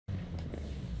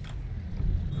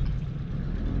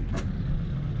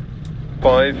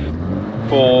5,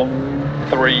 4,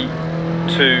 3,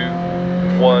 2,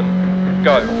 1,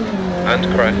 go. And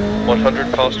crest,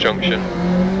 100 past junction.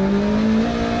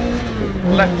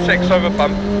 Left 6 over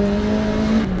bump.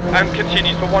 And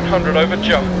continues for 100 over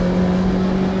jump.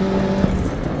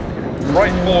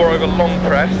 Right 4 over long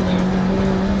crest.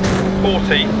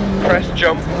 40, crest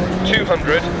jump,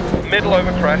 200, middle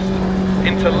over crest,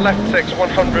 into left 6,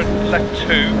 100, left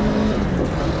 2.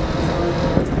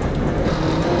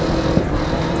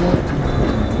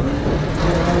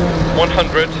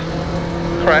 100,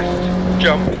 crest,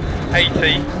 jump,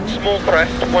 80, small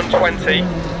crest, 120,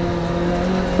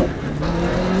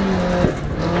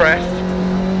 crest,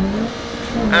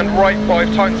 and right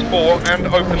 5 times 4 and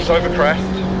opens over crest,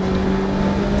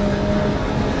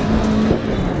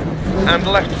 and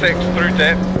left 6 through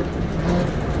dip,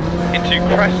 into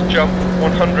crest jump,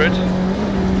 100,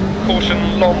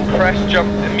 caution long crest jump,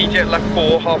 immediate left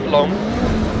 4, half long,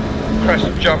 crest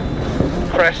jump,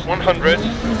 crest 100,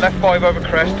 left 5 over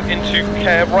crest, into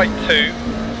care right 2,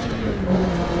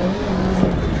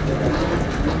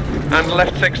 and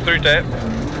left 6 through dip,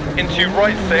 into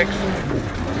right 6,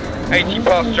 80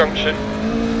 past junction,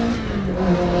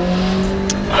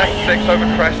 left 6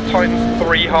 over crest times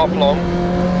 3 half long,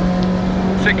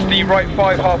 60 right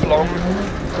 5 half long,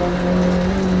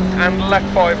 and left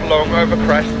 5 long over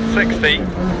crest, 60,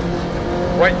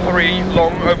 right 3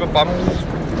 long over bumps,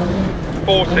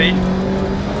 40,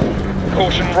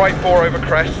 caution right 4 over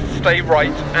crest, stay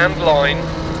right and line,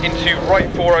 into right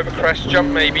 4 over crest, jump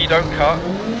maybe, don't cut,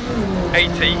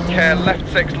 80, care left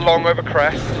 6 long over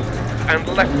crest, and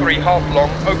left 3 half long,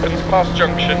 opens past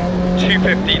junction,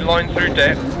 250 line through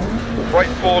dip, right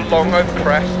 4 long over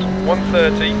crest,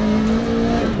 130,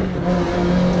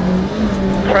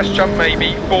 crest jump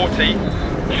maybe, 40,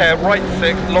 care right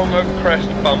 6 long over crest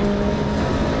bump,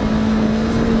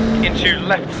 into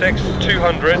left 6,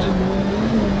 200,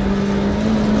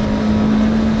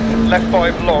 left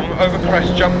 5 long, over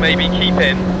crest, jump maybe, keep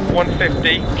in,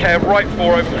 150, care right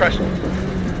 4 over crest,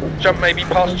 jump maybe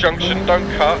past junction, don't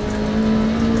cut,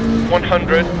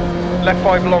 100, left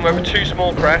 5 long over 2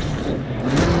 small crests,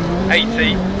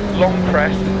 80, long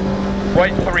crest,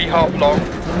 right 3 half long,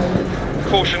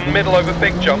 caution middle over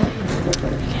big jump,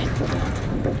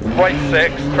 right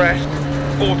 6, crest,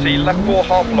 40, left 4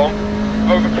 half long,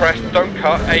 over crest, don't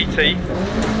cut, 80,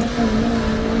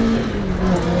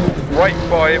 right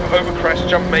 5, over crest,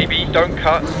 jump maybe, don't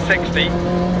cut, 60,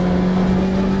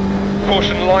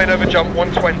 caution line over jump,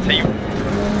 120,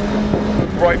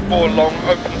 right 4 long,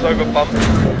 opens over bump,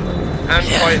 and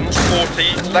tightens,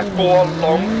 40, left 4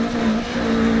 long,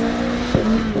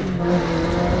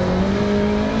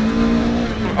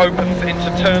 opens into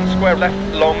turn square,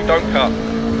 left long, don't cut,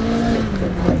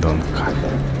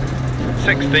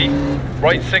 60,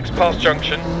 right 6 past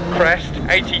junction, crest,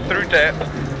 80 through dip,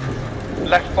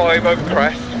 left 5 over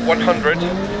crest, 100,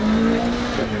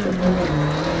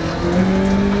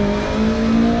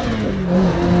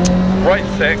 right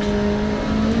 6,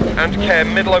 and care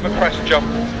middle over crest jump,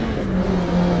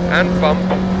 and bump,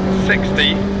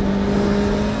 60,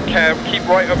 care keep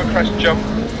right over crest jump,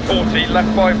 40,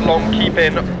 left 5 long, keep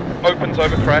in, opens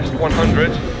over crest, 100,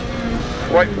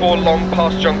 right 4 long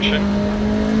past junction,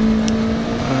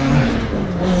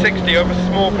 60 over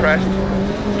small crest,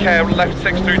 care left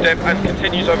 6 through dip and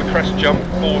continues over crest jump,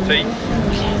 40,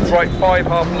 right 5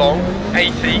 half long,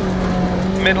 80,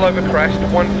 middle over crest,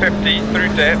 150 through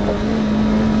dip,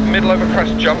 middle over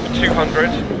crest jump, 200,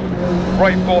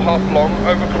 right 4 half long,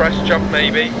 over crest jump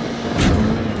maybe,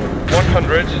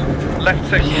 100, left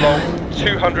 6 long,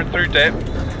 200 through dip,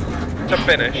 to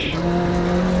finish.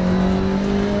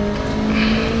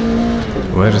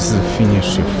 Where's the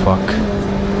finish, you fuck?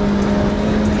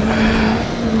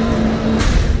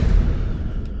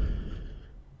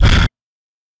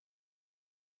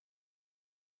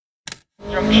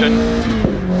 Junction.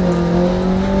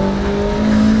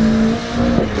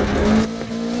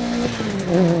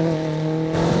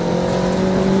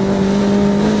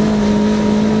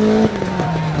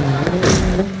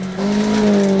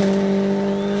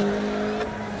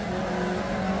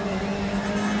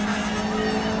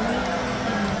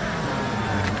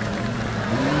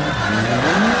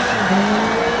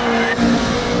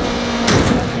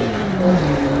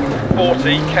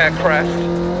 Care crest,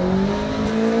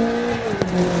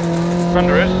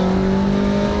 100,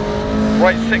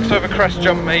 right 6 over crest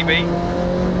jump maybe,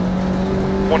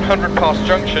 100 past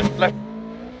junction, left,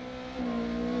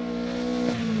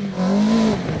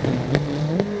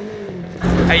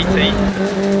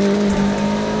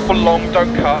 full long,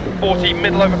 don't cut, 40,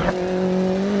 middle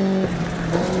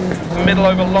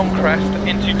over long crest,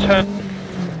 into turn,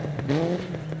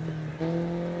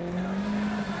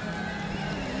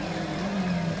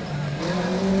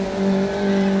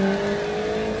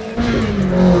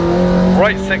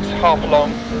 6, half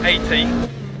long, 80.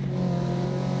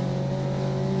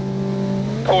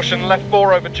 Caution left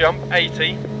 4 over jump,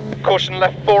 80. Caution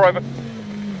left 4 over...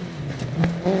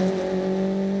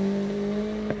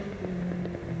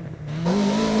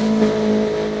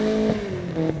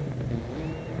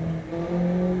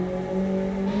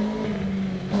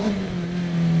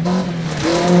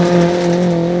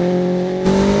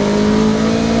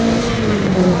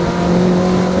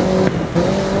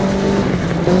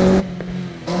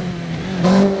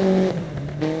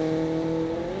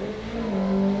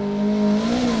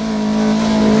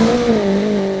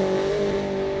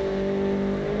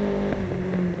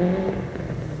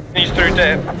 Through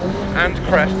dip and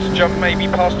crest, jump maybe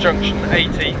past junction,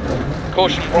 80.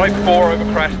 Caution right 4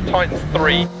 over crest, tightens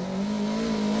 3.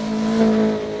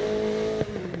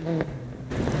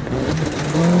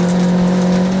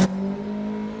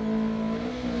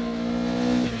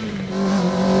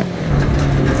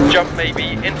 Jump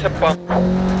maybe into bump.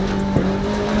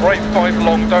 Right 5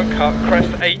 long, don't cut,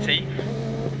 crest 80.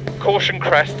 Caution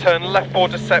crest, turn left 4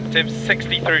 deceptive,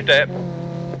 60 through dip.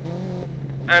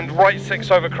 And right 6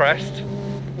 over crest,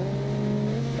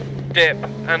 dip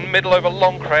and middle over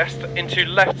long crest into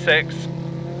left 6,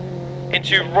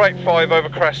 into right 5 over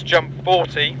crest, jump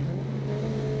 40,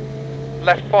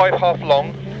 left 5 half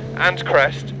long and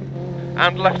crest,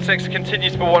 and left 6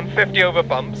 continues for 150 over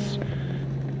bumps.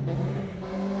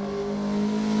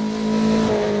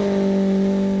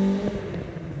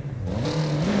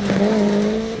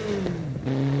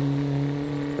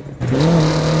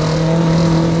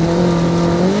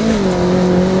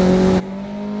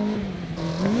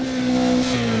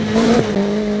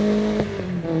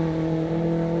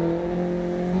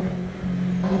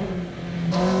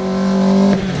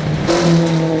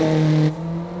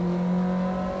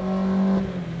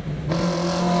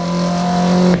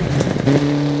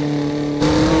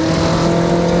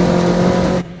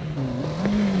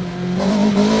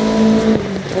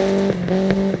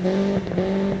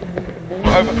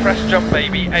 Over crest jump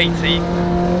maybe, 80.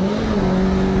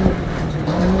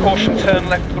 Caution turn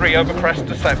left 3 over crest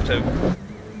deceptive.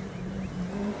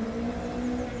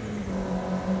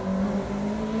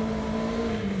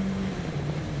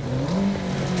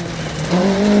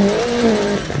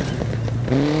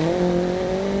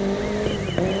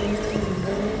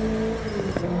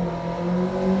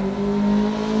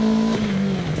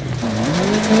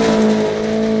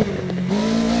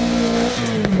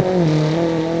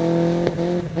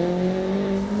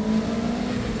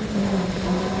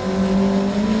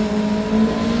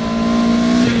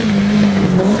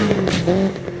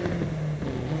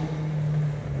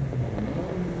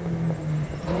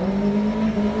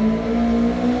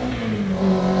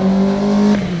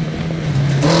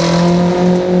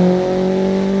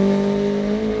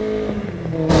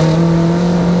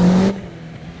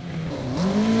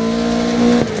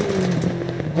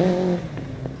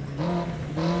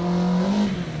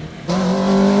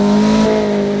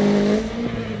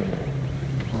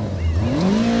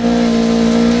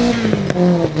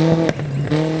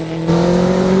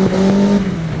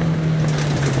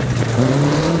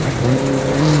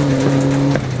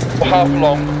 Half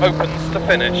long, opens to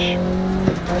finish.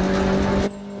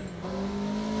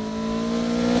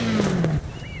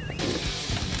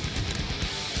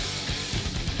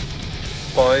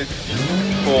 Five,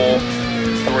 4,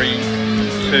 3,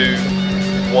 2,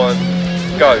 1,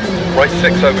 go. Right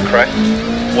 6 over crest,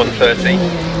 130.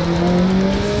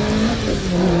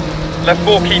 Left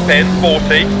 4 keep in,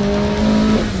 40.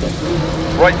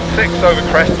 Right 6 over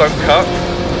crest, don't cut,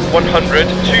 100.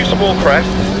 2 small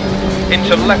crests.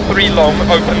 Into left 3 long,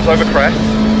 opens over crest,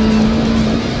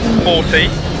 40,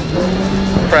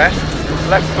 crest,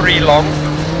 left 3 long,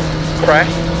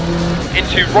 crest,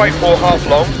 into right 4 half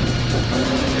long,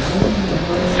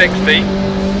 60,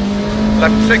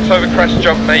 left 6 over crest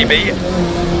jump maybe,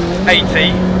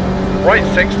 80, right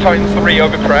 6 tightens 3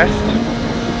 over crest,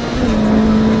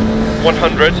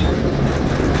 100,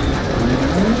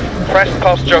 crest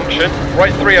past junction,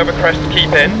 right 3 over crest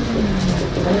keep in,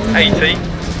 80,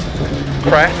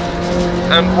 crest,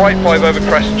 and right 5 over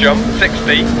crest jump,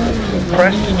 60,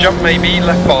 crest jump maybe,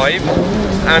 left 5,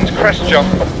 and crest jump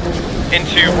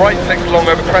into right 6 long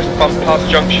over crest bump past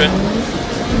junction,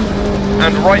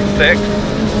 and right 6,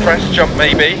 crest jump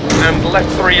maybe, and left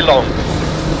 3 long,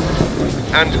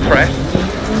 and crest,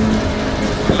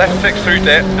 left 6 through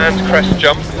dip, and crest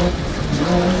jump,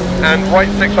 and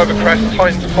right 6 over crest,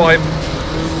 tightens 5,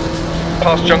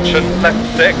 past junction,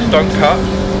 left 6, don't cut,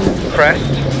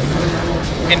 crest,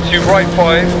 into right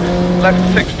 5,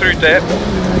 left 6 through dip,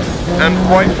 and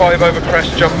right 5 over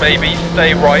crest jump maybe,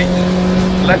 stay right,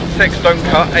 left 6 don't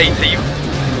cut, 80,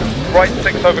 right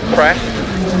 6 over crest,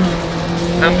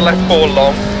 and left 4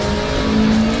 long,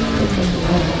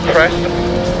 crest,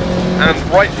 and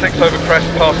right 6 over crest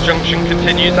past junction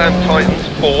continues and tightens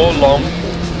 4 long,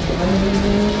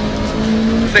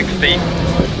 60,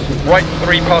 right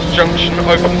 3 past junction,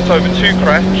 opens over 2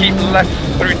 crest, keep left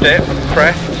through dip,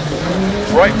 crest,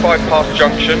 right 5 past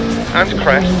junction and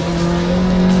crest,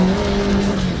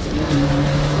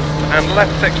 and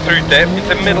left 6 through dip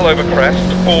into middle over crest,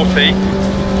 40,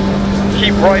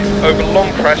 keep right over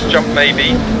long crest, jump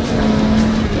maybe,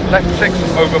 left 6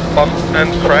 over bump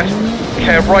and crest,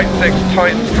 care right 6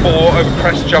 tightens 4 over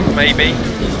crest, jump maybe,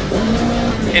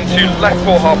 into left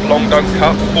 4 half long, don't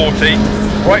cut, 40,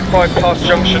 right 5 past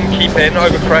junction, keep in,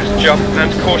 over crest, jump,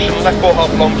 and caution, left 4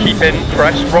 half long, keep in,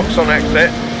 crest, rocks on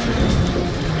exit,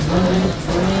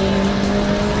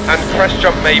 and crest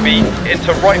jump maybe,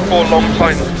 into right 4 long,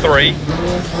 tightens 3,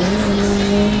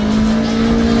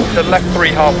 to left 3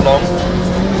 half long,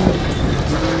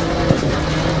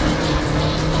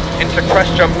 into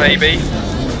crest jump maybe,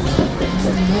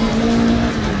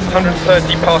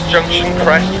 130 past junction,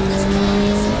 crest,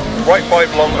 right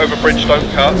 5 long over bridge, don't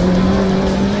cut,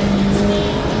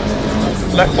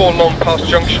 left 4 long past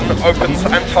junction, opens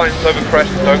and tightens over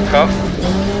crest, don't cut,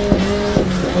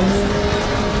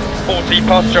 40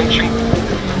 past junction,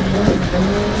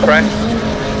 crest,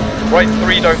 right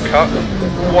 3 don't cut,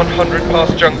 100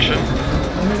 past junction,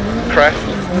 crest,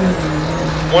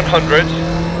 100,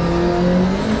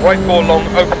 right 4 long,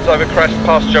 opens over crest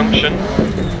past junction,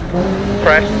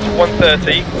 crest,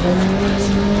 130,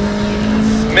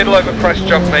 middle over crest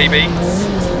jump maybe,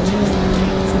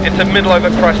 into middle over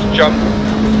crest jump,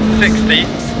 60,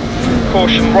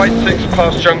 caution right 6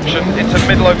 past junction, into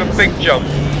middle over big jump,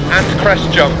 and crest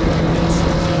jump,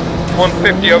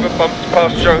 150 over bumps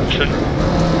past junction,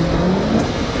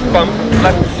 bump,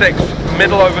 left 6,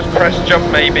 middle over crest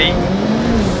jump maybe,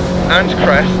 and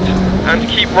crest, and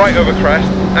keep right over crest,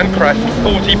 and crest,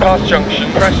 40 past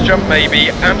junction, crest jump maybe,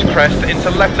 and crest, into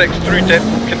left 6 through dip,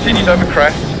 continues over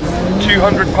crest,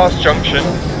 200 past junction,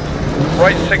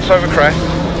 right 6 over crest,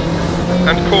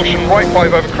 and caution right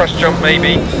 5 over crest jump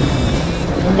maybe,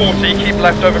 40, keep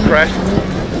left over crest,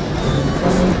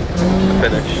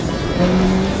 finish.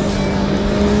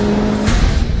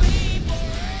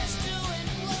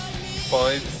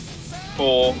 Five,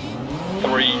 4,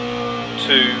 3,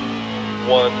 2,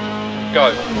 1,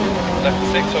 go. Left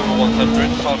 6 over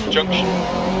 100, past junction,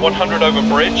 100 over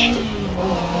bridge,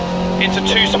 into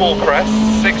 2 small crests,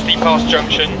 60 past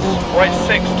junctions, right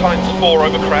 6 times 4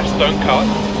 over crest, don't cut,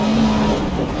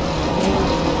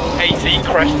 80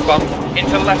 crest bump,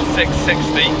 into left 6,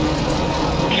 60,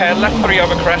 care left 3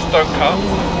 over crest, don't cut,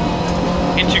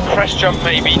 into crest jump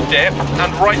maybe, dip,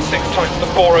 and right 6 times the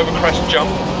 4 over crest jump,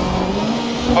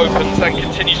 opens and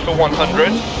continues for 100,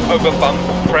 over bump,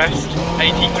 crest,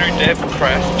 80 through dip,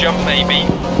 crest, jump maybe,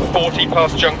 40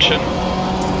 past junction,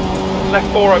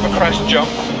 left 4 over crest jump,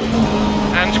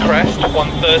 and crest,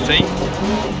 130,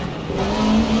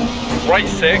 right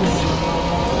 6,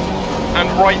 and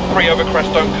right 3 over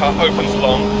crest, don't cut, opens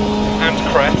long, and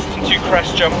crest, 2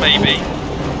 crest jump maybe,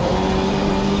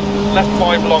 left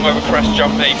 5 long over crest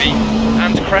jump maybe,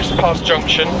 and crest past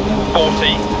junction,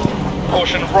 40,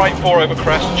 caution right 4 over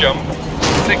crest jump,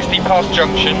 60 past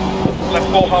junction, left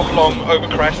 4 half long over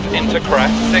crest into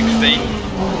crest, 60,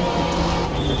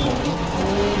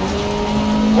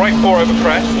 right 4 over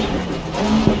crest,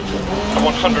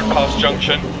 100 past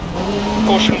junction,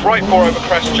 caution right 4 over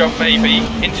crest jump maybe,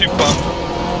 into bump,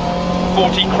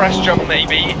 40 crest jump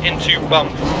maybe, into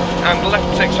bump, and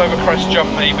left 6 over crest jump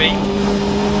maybe,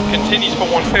 continues for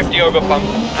 150 over bump,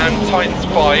 and tightens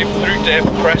 5 through dip,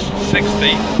 crest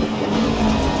 60,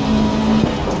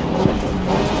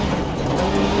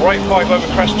 right 5 over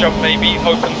crest jump maybe,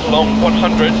 opens long,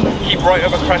 100, keep right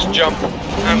over crest jump,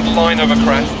 and line over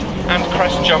crest, and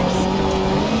crest jumps,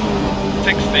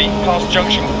 60, past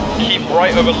junction, keep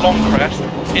right over long crest,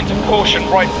 into caution,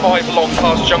 right 5 long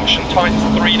past junction, tightens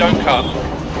 3, don't cut,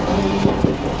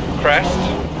 crest,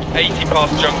 80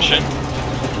 past junction,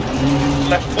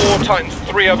 left 4 tightens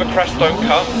 3 over crest, don't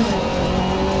cut,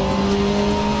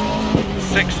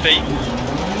 60,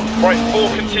 right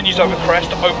 4 continues over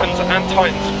crest, opens and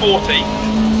tightens 40,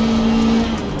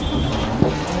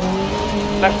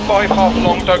 left 5 half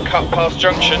long, don't cut past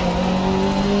junction,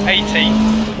 80,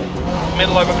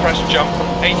 middle over crest jump,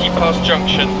 80 past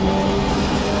junction,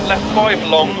 left 5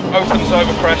 long, opens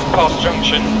over crest past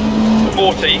junction,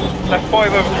 40, left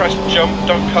 5 over crest jump,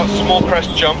 don't cut, small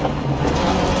crest jump,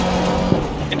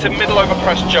 into middle over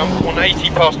crest jump, 180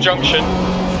 past junction,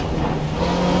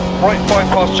 right 5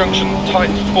 past junction,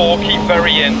 tightens 4, keep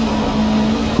very in,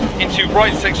 into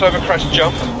right 6 over crest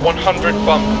jump, 100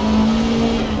 bump.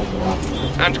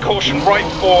 And caution, right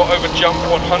 4 over jump,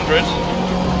 100.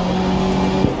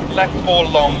 Left 4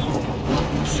 long,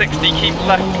 60, keep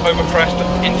left over crest,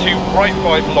 into right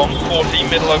 5 long, 40,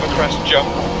 middle over crest jump.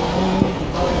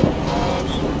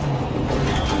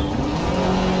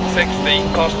 60,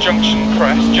 past junction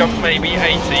crest, jump maybe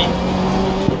 80.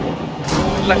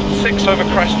 Left 6 over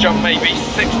crest, jump maybe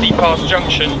 60, past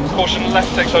junction. Caution,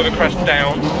 left 6 over crest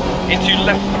down. Into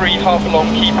left 3, half long,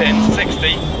 keep in,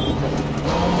 60.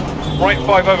 Right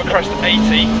 5 over crest,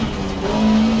 80.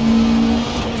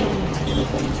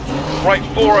 Right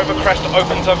 4 over crest,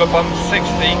 opens over bump, 60.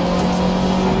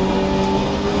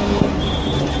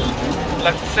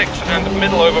 Left 6 and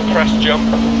middle over crest jump.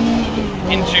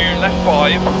 Into left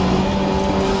 5.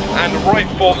 And right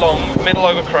 4 long, middle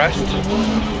over crest.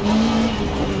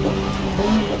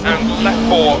 And left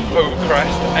 4 over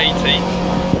crest, 80.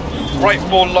 Right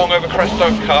 4 long over crest,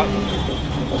 don't cut.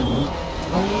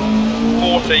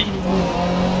 40.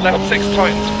 Left 6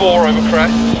 tightens 4 over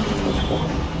crest.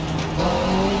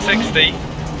 60.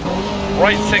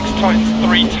 Right 6 tightens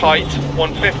 3 tight,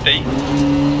 150.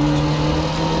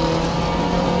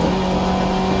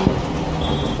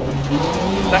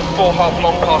 Left 4 half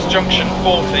long past junction,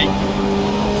 40.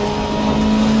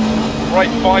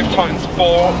 Right 5 tightens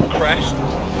 4 crest.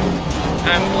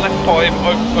 And left 5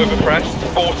 over crest,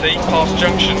 40, past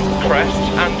junction, crest,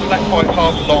 and left 5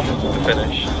 half long to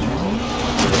finish.